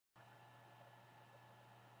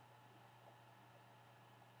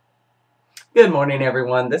Good morning,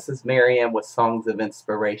 everyone. This is Marianne with Songs of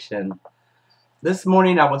Inspiration. This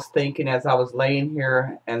morning I was thinking as I was laying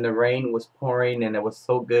here and the rain was pouring and it was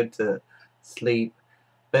so good to sleep.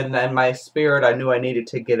 But in my spirit, I knew I needed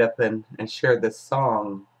to get up and share this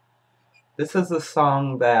song. This is a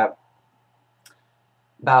song that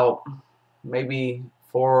about maybe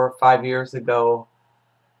 4 or 5 years ago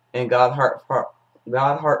in God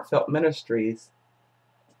Heartfelt Ministries,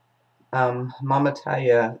 Mama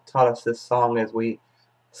Taya taught us this song as we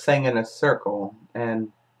sang in a circle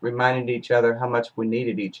and reminded each other how much we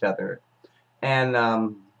needed each other.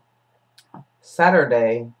 And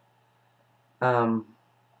Saturday, um,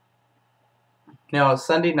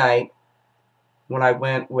 Sunday night, when I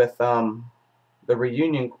went with the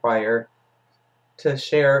reunion choir to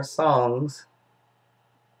share songs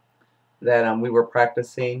that we were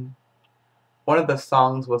practicing, one of the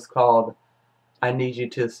songs was called I Need You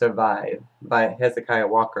to Survive by Hezekiah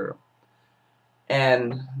Walker.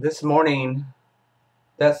 And this morning,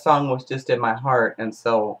 that song was just in my heart, and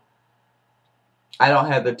so I don't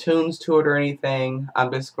have the tunes to it or anything.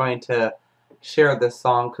 I'm just going to share this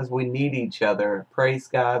song because we need each other. Praise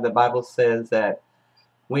God. The Bible says that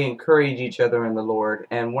we encourage each other in the Lord,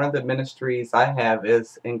 and one of the ministries I have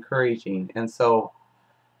is encouraging. And so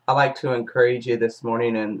I like to encourage you this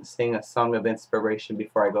morning and sing a song of inspiration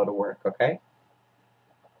before I go to work, okay?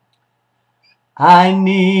 I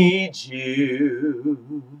need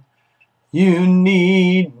you. You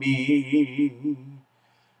need me.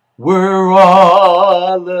 We're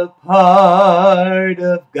all a part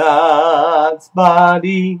of God's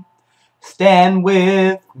body. Stand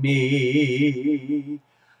with me.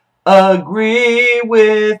 Agree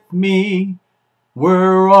with me.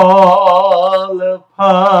 We're all a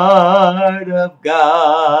part of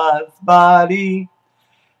God's body.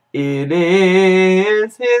 It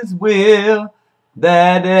is His will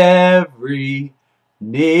that every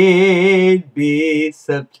need be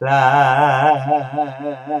supplied.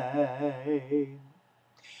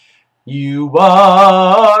 You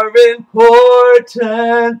are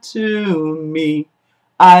important to me.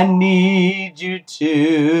 I need you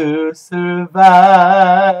to survive.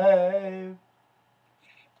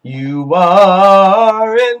 You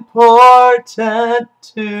are important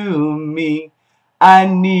to me. I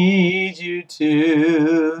need you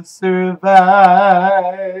to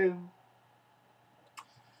survive.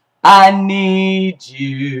 I need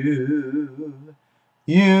you.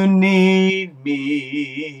 You need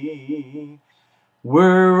me.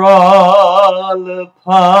 We're all a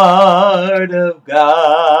part of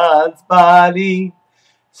God's body.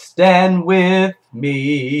 Stand with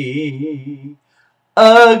me.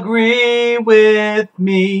 Agree with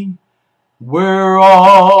me. We're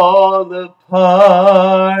all a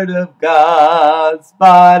part of God's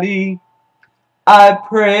body. I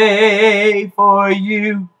pray for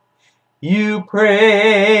you. You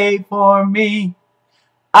pray for me.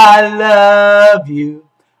 I love you.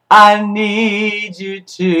 I need you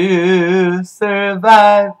to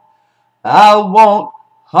survive. I won't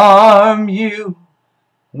harm you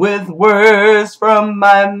with words from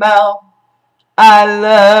my mouth. I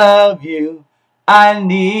love you. I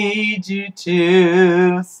need you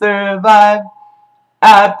to survive.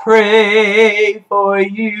 I pray for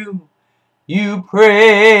you. You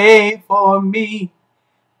pray for me.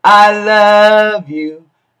 I love you.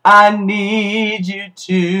 I need you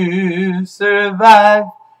to survive.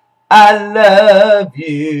 I love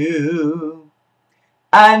you.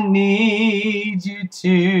 I need you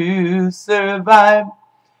to survive.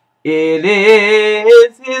 It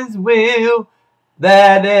is His will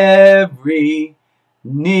that every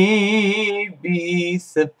need be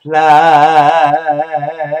supplied.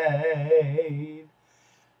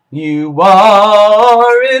 You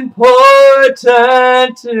are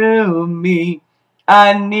important to me.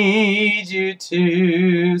 I need you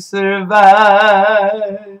to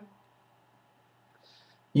survive.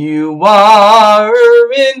 You are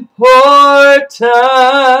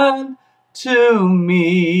important to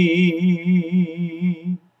me.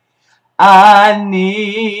 I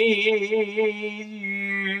need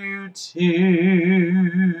you to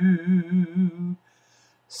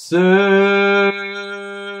survive.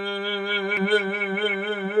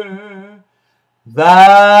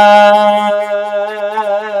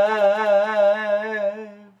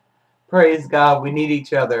 Praise God. We need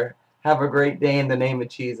each other. Have a great day in the name of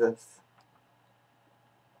Jesus.